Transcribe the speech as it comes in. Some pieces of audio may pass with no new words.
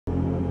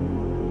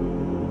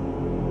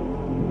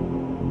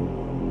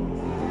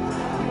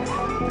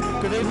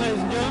Good evening,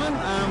 ladies and gentlemen,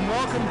 and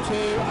welcome to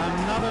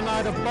another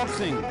night of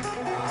boxing,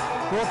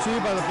 brought to you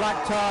by the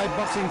Black Tie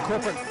Boxing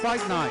Corporate Fight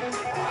Night,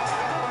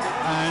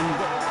 and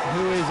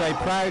who is a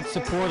proud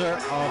supporter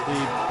of the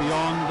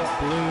Beyond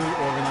Blue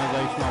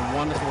organization, a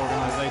wonderful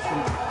organization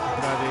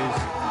that is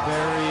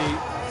very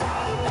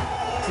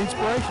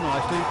inspirational,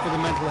 actually, for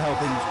the mental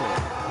health industry.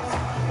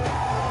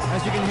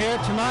 As you can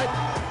hear tonight,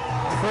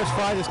 the first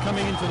fight is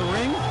coming into the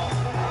ring.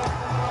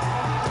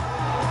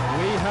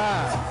 We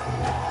have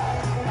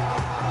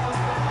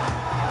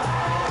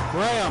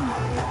Graham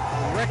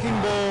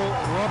Wrecking Ball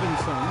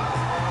Robinson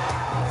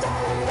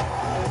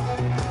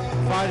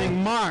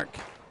fighting Mark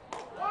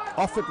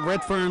off at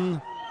Redfern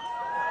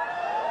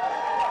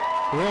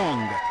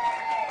Braund.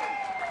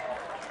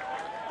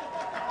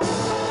 The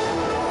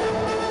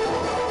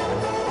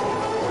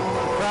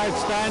crowd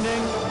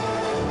standing,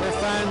 their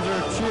fans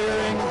are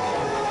cheering,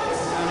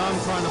 and I'm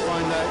trying to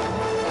find out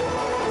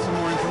some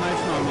more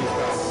information on these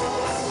guys.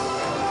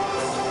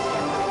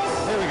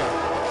 Here we go.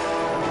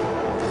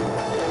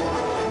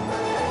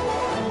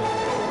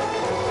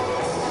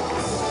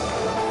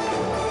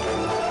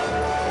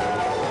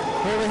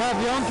 Here we have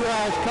the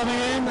entourage coming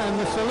in and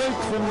the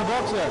salutes from the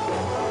boxer.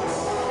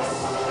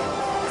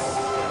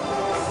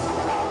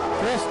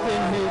 Dressed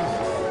in his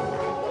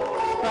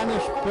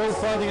Spanish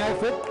bullfighting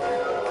outfit.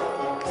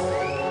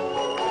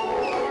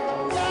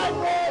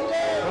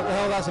 What the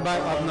hell that's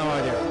about, I have no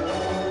idea.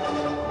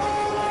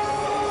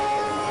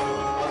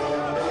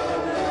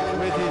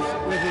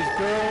 With his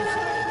girls,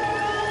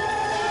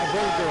 a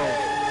bull girl.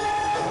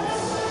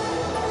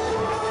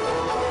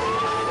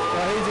 So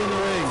he's in the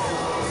ring.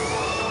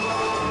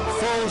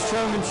 Full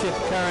showmanship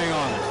carrying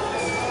on.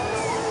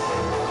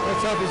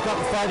 Let's hope he's got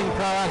the fighting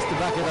prowess to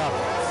back it up.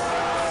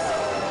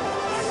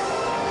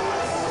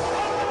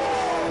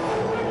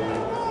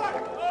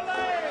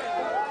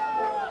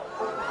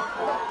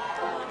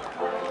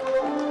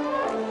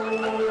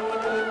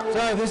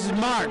 So this is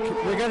Mark.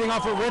 We're getting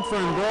off at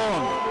Redfern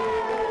Braund.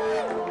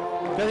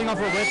 Getting off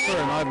at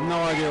Redfern. I have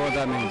no idea what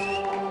that means.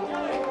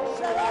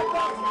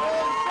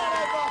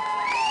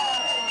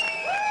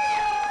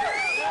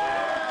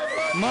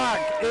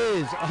 Mark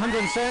is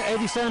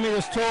 180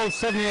 centimeters tall,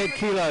 78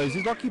 kilos.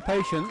 His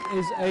occupation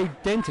is a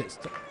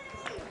dentist,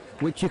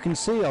 which you can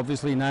see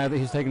obviously now that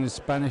he's taken his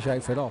Spanish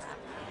outfit off.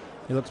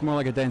 He looks more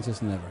like a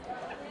dentist than ever.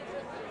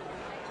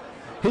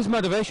 His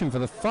motivation for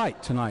the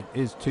fight tonight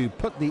is to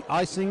put the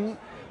icing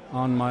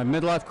on my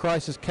midlife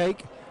crisis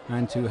cake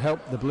and to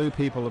help the blue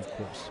people, of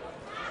course,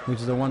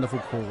 which is a wonderful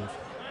cause.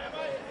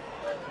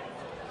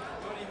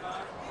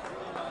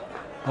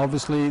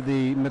 Obviously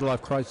the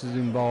midlife crisis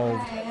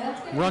involved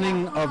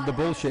running of the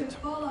bullshit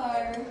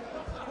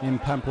in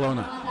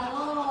Pamplona.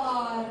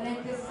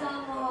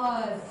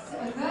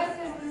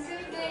 Versus this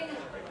evening,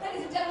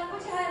 ladies and gentlemen,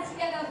 put your hands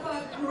together for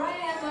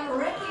Graham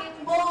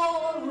Wrecking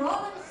Ball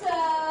Robinson.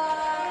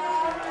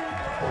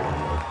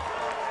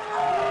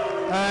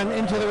 And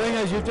into the ring,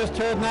 as you've just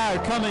heard now,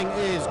 coming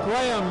is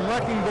Graham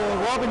Wrecking Ball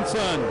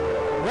Robinson.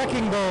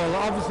 Wrecking Ball,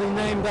 obviously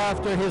named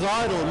after his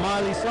idol,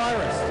 Miley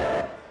Cyrus.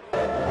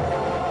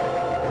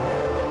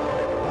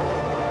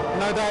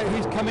 No doubt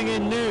he's coming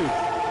in nude,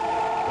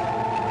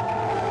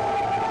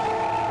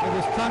 with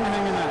his tongue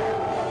hanging out.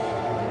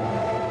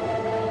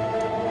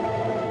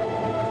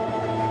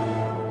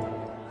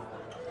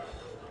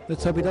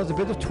 Let's hope he does a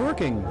bit of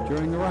twerking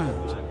during the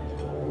round.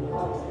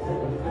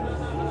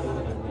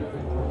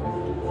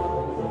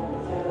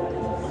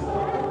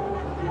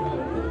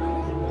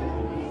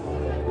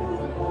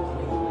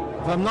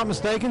 If I'm not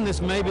mistaken,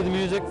 this may be the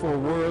music for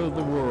War of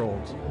the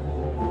Worlds.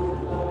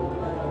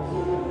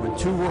 When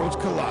two worlds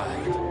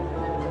collide.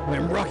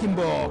 When Wrecking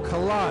Ball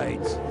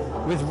collides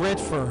with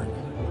Redfern,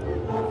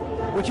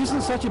 which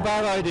isn't such a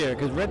bad idea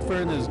because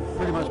Redfern has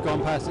pretty much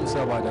gone past its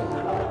sell-by date.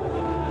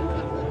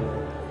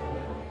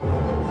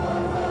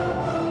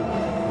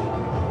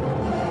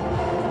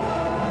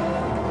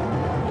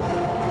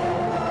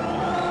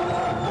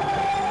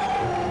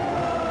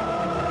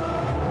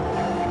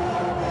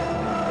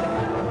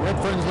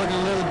 Redfern's looking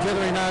a little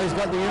jittery now. He's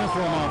got the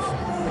uniform off.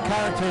 The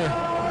character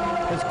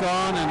is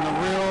gone and the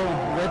real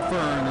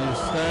Redfern is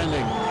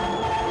standing.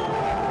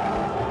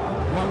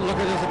 Won't look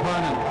at his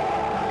opponent.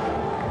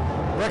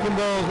 Wrecking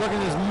Ball's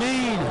looking as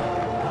mean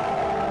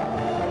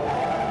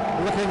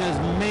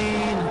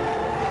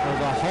as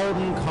a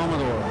Holden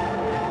Commodore.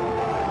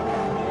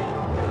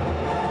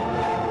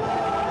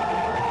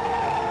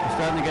 We're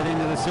starting to get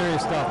into the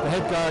serious stuff. The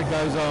head guard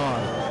goes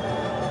on.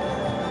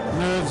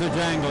 Nerves are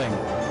jangling.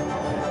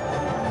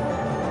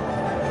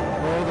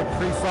 All the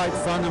pre-fight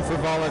fun and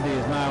frivolity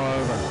is now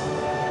over.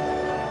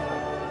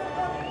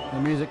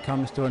 The music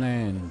comes to an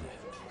end.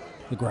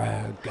 The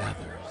crowd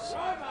gathers.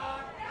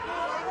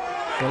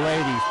 The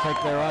ladies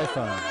take their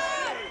iPhones.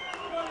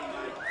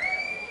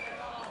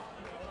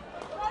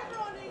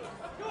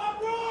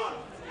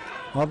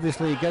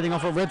 Obviously, getting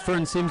off at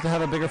Redfern seems to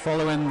have a bigger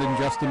following than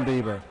Justin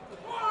Bieber.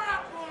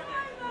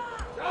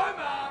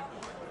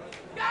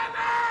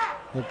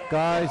 The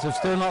guys have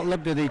still not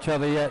looked at each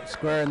other yet,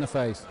 square in the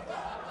face.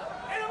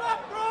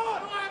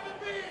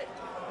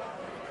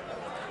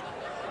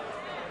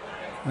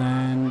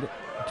 And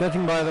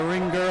judging by the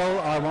ring girl,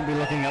 I won't be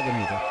looking at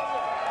them either.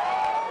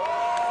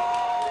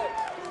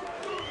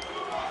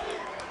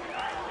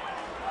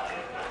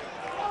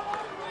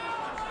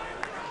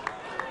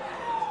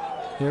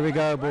 Here we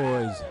go,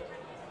 boys.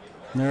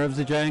 Nerves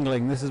are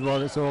jangling. This is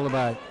what it's all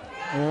about.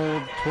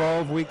 All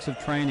 12 weeks of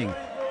training.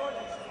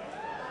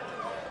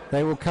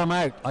 They will come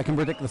out. I can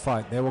predict the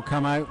fight. They will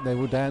come out. They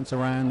will dance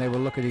around. They will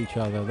look at each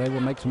other. They will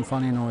make some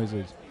funny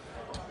noises.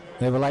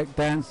 They will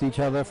outdance each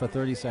other for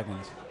 30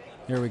 seconds.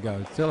 Here we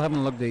go. Still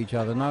haven't looked at each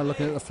other. Now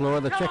looking at the floor.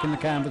 They're checking the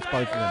canvas,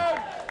 both of them.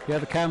 Yeah,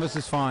 the canvas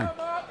is fine.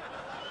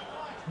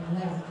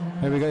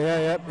 Here we go.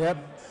 Yeah, yep.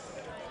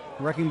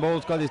 Wrecking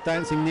Ball's got his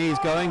dancing knees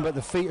going, but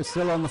the feet are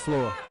still on the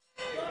floor.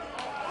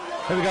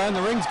 Here we go, and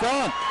the ring's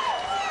gone.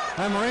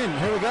 And we're in.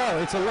 Here we go.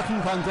 It's a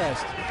looking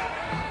contest.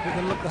 Who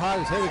can look the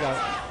hardest? Here we go.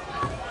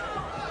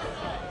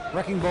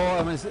 Wrecking Ball,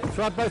 I mean, it's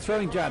both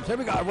throwing jabs. Here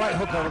we go. A right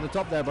hook over the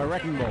top there by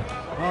Wrecking Ball.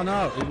 Oh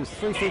no, it was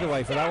 3 feet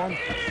away for that one.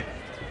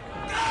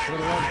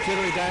 Look at that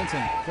jittery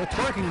dancing. They're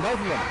twerking, both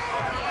of them.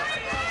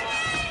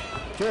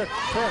 Jerk,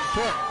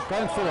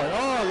 going forward.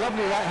 Oh,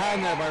 lovely right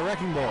hand there by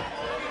Wrecking Ball.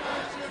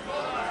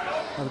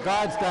 Well, the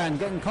guard's down,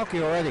 getting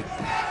cocky already.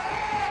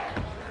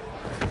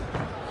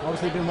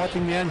 Obviously been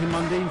watching the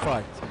anti-Mundine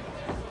fight.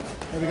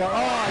 There we go.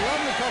 Oh,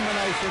 lovely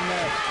combination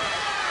there.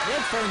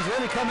 Redfern's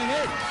really coming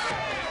in.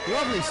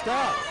 Lovely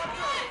start.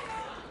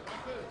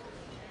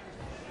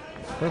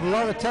 There's a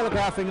lot of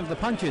telegraphing of the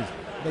punches.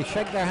 They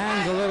shake their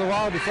hands a little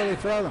while before they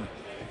throw them.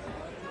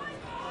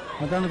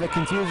 I don't know if it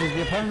confuses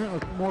the opponent or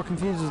more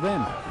confuses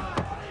them.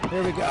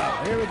 Here we go,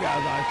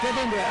 guys. Get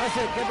into it. That's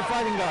it. Get the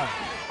fighting guy.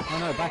 Oh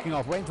no, backing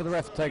off. Waiting for the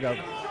ref to take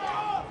over.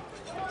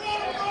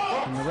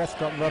 And the ref's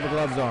got rubber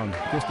gloves on,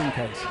 just in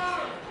case.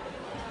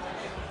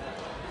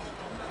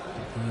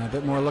 And a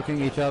bit more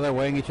looking at each other,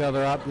 weighing each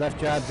other up. Left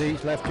jabs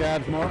each, left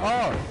jabs more.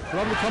 Oh,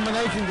 lovely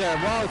combination there.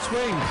 Wild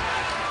swings.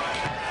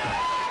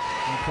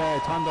 Okay,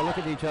 time to look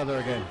at each other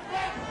again.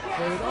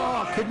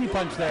 Oh, kidney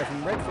punch there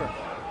from Redfern.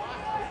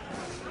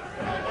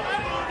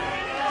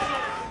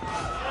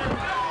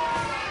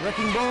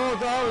 Wrecking Ball,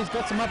 though, he's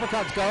got some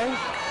uppercuts going.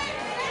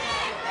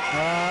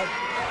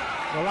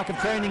 The lack of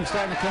training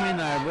starting to come in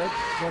now, but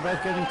they're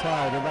both getting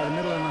tired. They're about a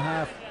middle and a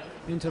half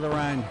into the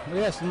round.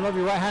 Yes, and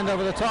lovely right hand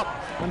over the top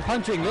and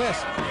punching,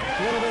 yes.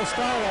 A little bit of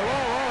style there.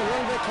 Whoa, a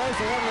little bit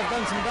closer. That would have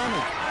done some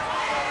damage.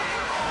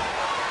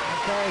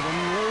 Okay,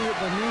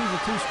 the knees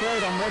are too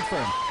straight on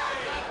Redfern.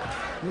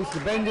 Needs to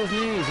bend his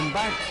knees and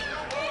back.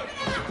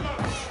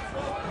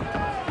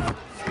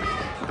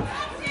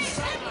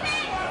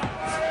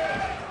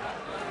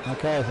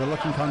 Okay, so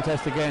looking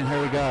contest again.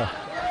 Here we go.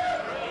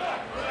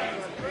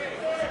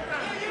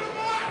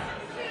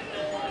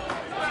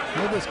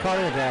 Maybe it's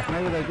choreographed.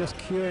 Maybe they're just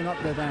queuing up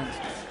their dance.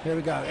 Here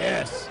we go.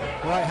 Yes.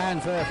 Right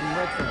hand there from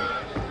Redfern.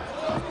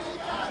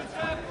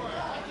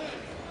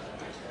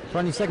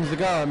 20 seconds to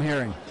go, I'm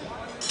hearing.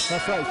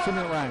 That's right,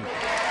 2-minute round.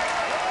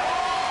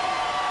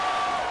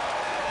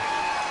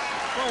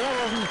 Well, that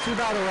wasn't too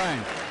bad a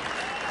round.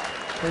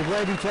 They've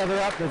weighed each other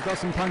up. They've got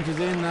some punches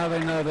in. Now they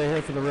know they're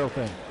here for the real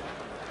thing.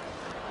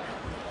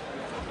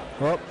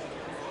 Well,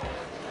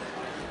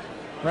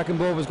 Wrecking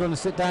Ball was going to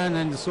sit down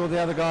and saw the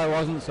other guy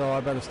wasn't, so I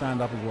better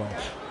stand up as well.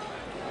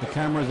 The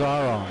cameras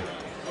are on.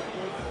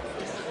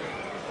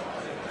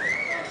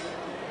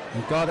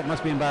 And God, it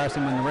must be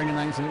embarrassing when the ring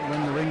announcer,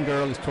 when the ring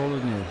girl is taller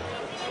than you.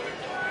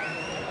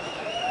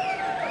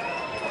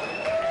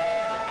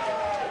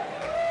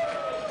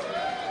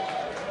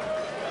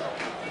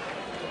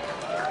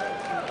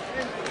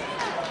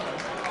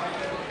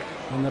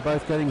 And they're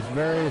both getting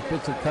various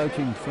bits of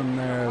coaching from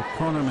their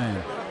corner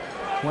man.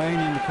 Wayne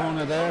in the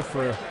corner there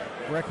for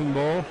Wrecking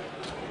Ball.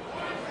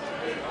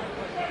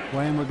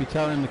 Wayne would be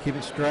telling him to keep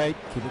it straight,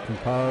 keep it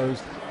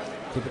composed,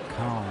 keep it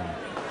calm.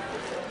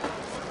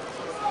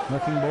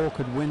 Wrecking Ball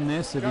could win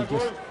this if he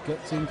just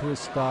gets into his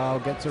style,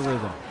 gets a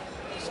rhythm,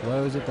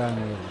 slows it down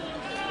a little.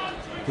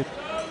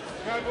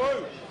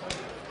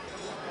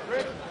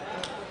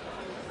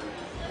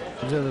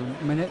 Gives it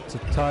a minute to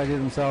tidy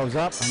themselves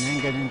up and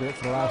then get into it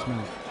for the last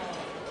minute.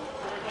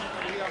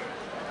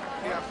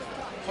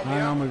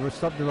 Hang on, we've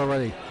stopped it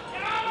already.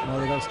 Oh,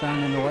 they've got to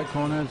stand in the white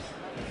corners.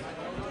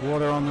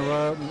 Water on the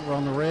road,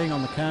 on the ring,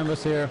 on the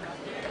canvas here.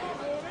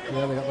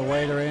 Yeah, they got the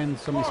waiter in.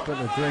 Somebody split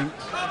their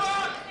drinks.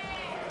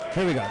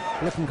 Here we go.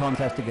 Looking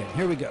contest again.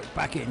 Here we go.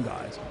 Back in,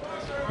 guys.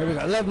 Here we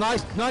go.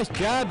 Nice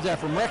jabs there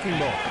from Wrecking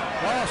Ball.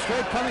 Oh,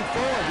 straight coming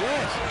forward.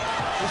 Yes.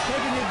 He's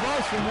taking the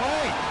advice from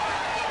Wayne.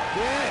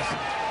 Yes.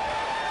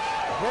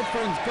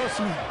 Redfern's got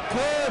some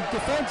good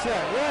defense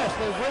there. Yes,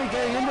 they're really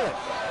getting into it.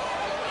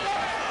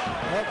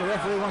 Oh, the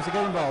referee wants to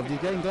get involved. He's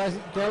getting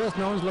jealous.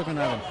 No one's looking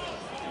at him.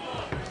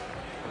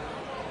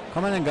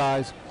 Come on in,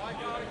 guys.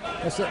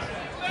 That's it.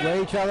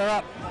 Weigh each other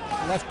up.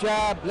 Left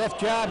jab,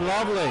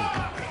 lovely.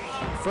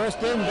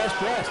 First in, best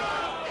dressed.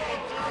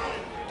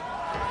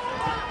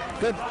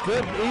 Good,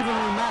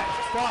 evenly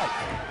matched fight.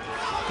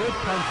 Good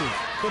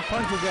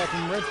punches there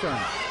from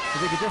Redfern.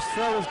 If he could just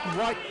throw his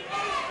right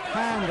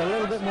hand a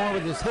little bit more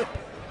with his hip,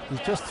 he's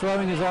just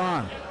throwing his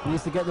arm.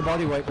 Needs to get the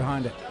body weight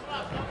behind it.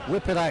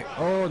 Whip it out.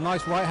 Oh,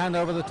 nice right hand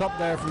over the top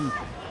there from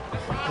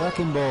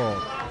Wrecking Ball.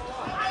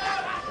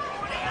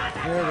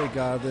 There we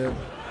go. The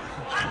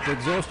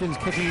exhaustion's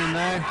kicking in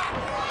there.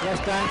 Less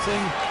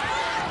dancing.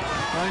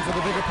 Going for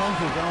the bigger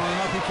punches. Don't want to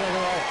knock each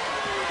other out.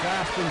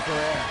 Gasping for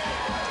air.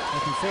 I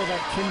can feel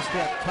that chin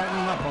strap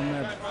tightening up on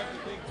their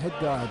head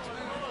guards.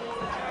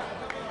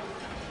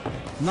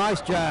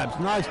 Nice jabs.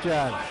 Nice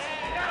jabs.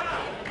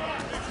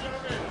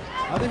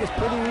 I think it's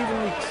pretty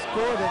evenly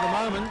scored at the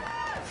moment.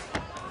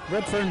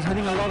 Redfern's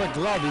hitting a lot of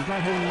glove. He's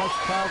not hitting much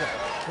target.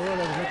 Oh, there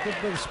was a good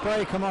bit of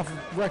spray come off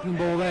of Wrecking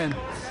Ball then.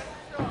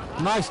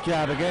 Nice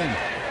jab again.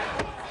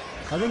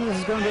 I think this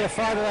is going to be a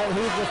fight about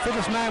who the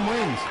fittest man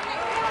wins.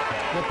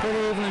 They're pretty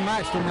evenly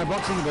matched in their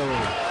boxing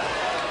ability.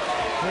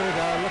 Here we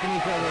go, looking at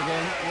each other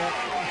again. Yep,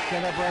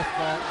 get our breath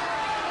back.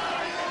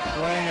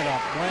 Weighing it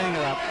up, weighing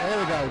it up. There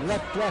we go,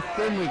 left, left,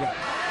 in we go.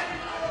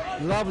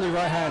 Lovely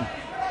right hand.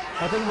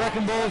 I think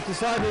Wrecking Ball has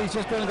decided he's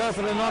just going to go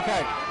for the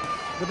knockout.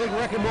 The big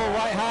Wrecking Ball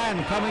right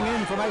hand coming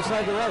in from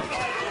outside the ropes.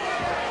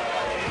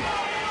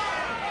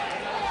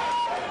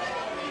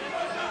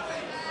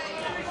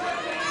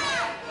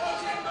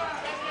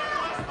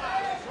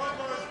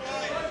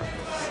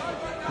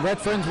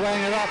 Redfern's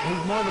weighing it up.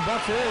 He's more the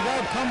boxer. There we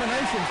go.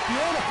 Combinations.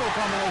 Beautiful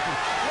combinations.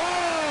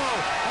 Whoa!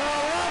 A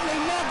lovely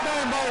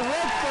knockdown by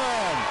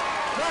Redfern.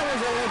 That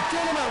was a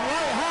legitimate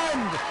right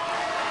hand.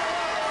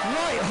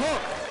 Right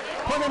hook.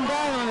 Put him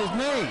down on his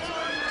knees.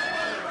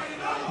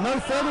 No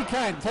 30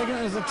 count. Taking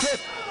it as a tip.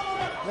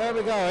 There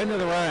we go. Into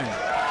the ring.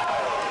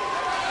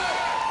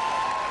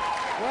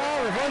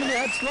 Well, if only we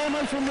had slow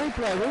motion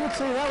replay, we would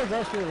see that was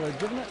actually a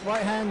legitimate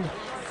right hand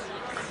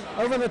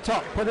over the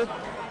top.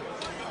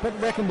 Put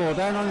Wrecking Ball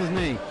down on his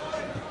knee.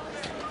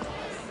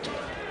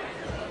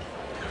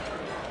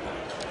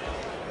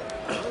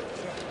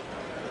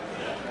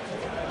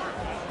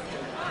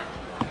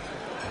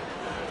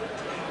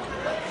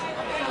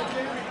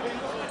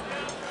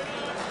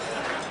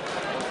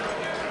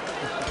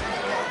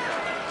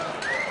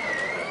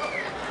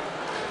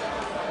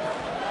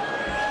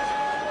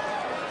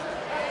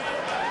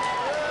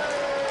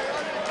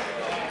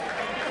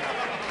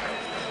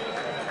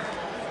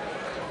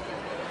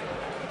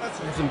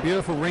 There's some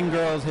beautiful ring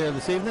girls here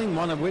this evening,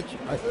 one of which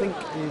I think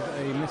is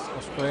a Miss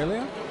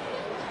Australia.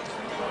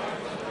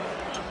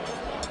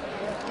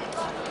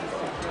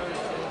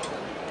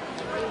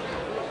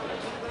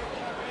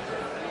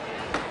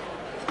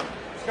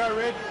 Let's go,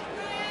 Red.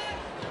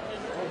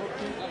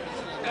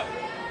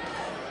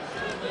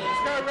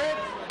 Let's go, Red.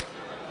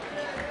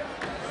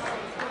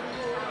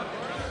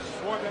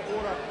 Swipe that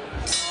water.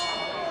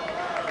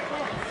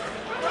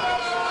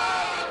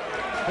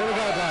 Here we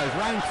go, guys.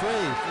 Round 3.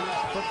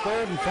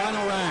 Third and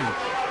final round.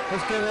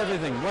 Let's give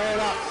everything. Wear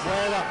it up.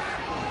 Wear it up.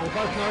 We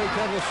both know each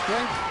other's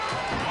strength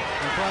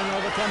and try and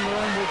overcome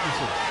their own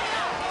weaknesses.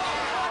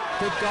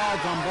 Good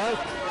guards on both.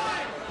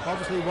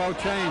 Obviously well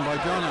trained by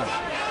Jono.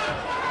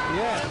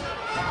 Yes.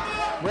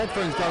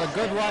 Redfern's got a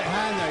good right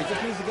hand there. He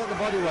just needs to get the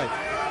body weight.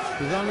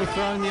 He's only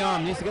throwing the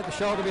arm. Needs to get the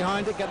shoulder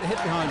behind it, get the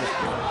hip behind it.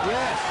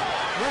 Yes.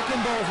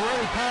 Wrecking Ball's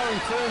really powering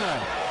through now.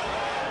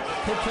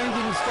 Keep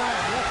changing the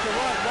stance. Left to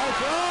right. Right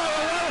to... Oh,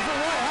 a wonderful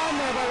right hand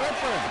there by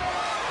Redfern.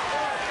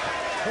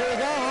 Here we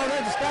go. Oh,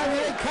 there's a standing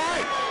 8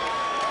 count.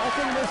 I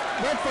think this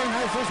Redfern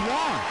has this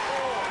won.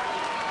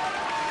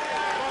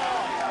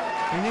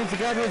 He needs to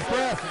get his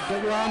breath.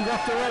 Get your arms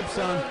off the rope,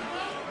 son.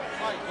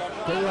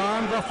 Get your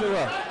arms off the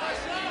rope.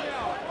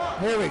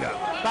 Here we go.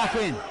 Back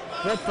in.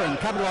 Redfern,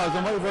 capitalise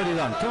on what we've already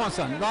done. Come on,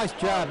 son. Nice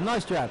jab.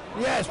 Nice jab.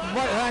 Yes,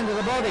 right hand to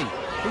the body.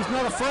 He's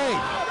not afraid.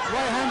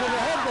 Right hand to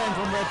the head then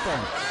from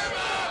Redfern.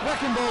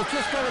 Wrecking Ball's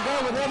just got to go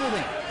with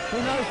everything.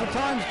 He knows the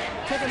time's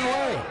ticking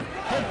away.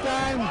 Head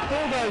down,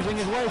 bulldozing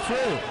his way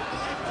through.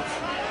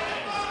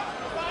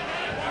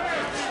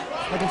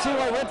 I can see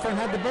why Redfern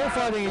had the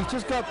bullfighting. He's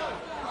just got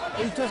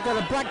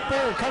a black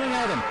bull coming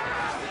at him.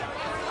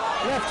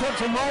 Left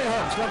hooks and right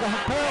hooks like a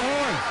pair of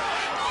horns.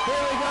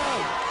 Here we go.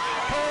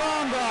 Pull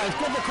on, guys.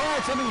 Give the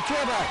crowd something to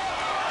cheer about.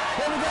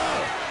 Here we go.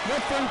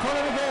 Redfern caught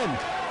him again.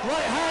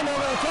 Right hand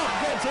over the top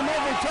gets him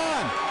every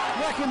time.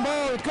 Wrecking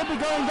Ball, it could be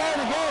going down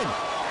again.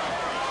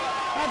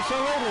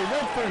 Absolutely,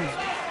 Redfern's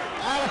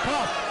out of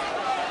pop.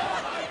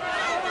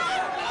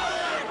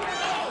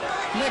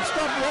 Next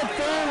up,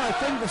 Redfern, I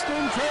think the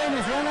steam train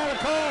has run out of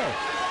coal.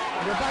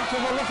 We're back to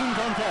the looking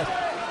contest.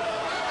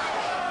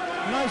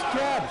 Nice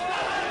jabs.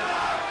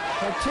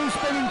 Like 2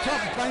 spinning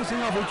tops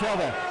bouncing off each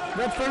other.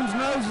 Redfern's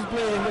nose is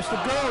bleeding, which the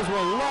girls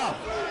will love.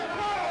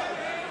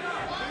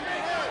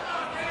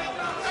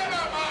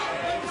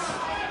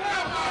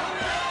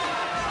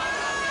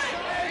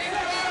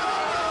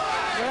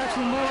 They're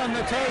actually more on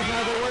their toes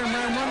now. They were in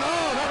round 1.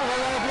 Oh, that was a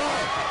low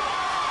blow.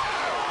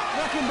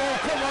 Wrecking Ball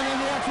cut one in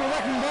the actual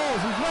Wrecking Balls.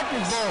 He's wrecked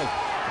his ball.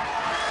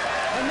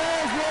 And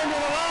there's the end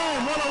of the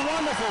round. What a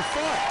wonderful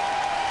fight.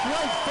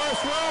 Great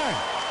first round.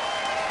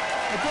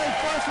 A great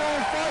first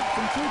round fight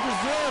from 2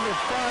 deserved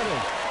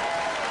fighters.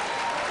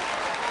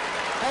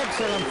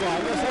 Excellent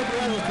fight. Let's hope the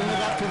others can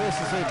live up to this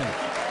evening.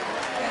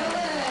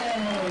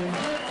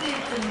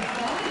 Standing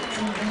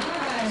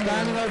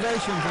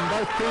ovation from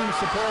both teams'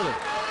 supporters.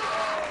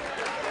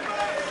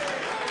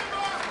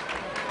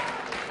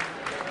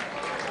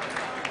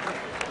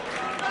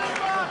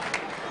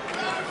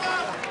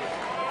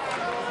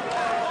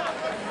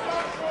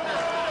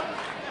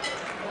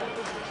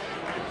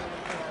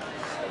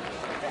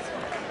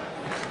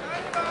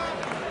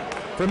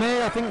 For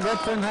me, I think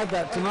Redfern had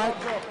that tonight.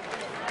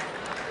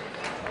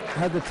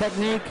 Had the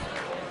technique,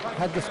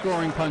 had the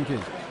scoring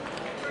punches.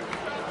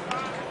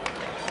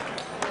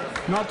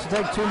 Not to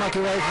take too much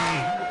away from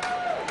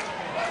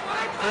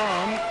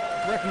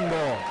Wrecking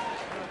Ball.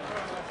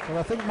 But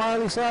I think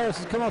Miley Cyrus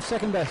has come off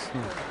second best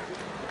now.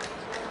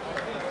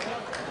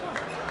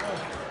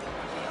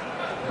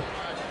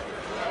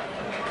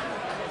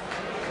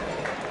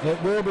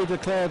 It will be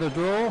declared a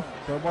draw,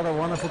 but what a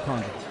wonderful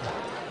contest.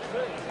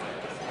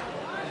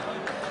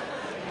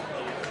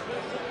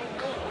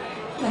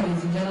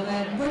 Ladies and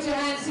gentlemen, put your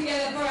hands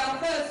together for our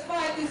first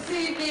fight this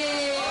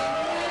evening.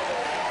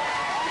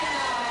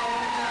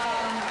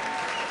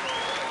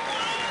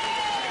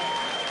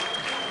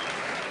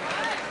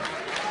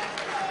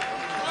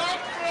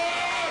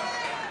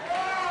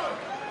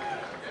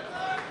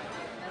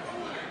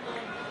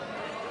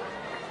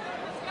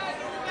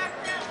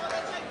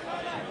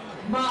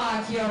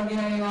 Mark, you're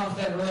getting off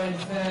that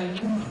Redfern.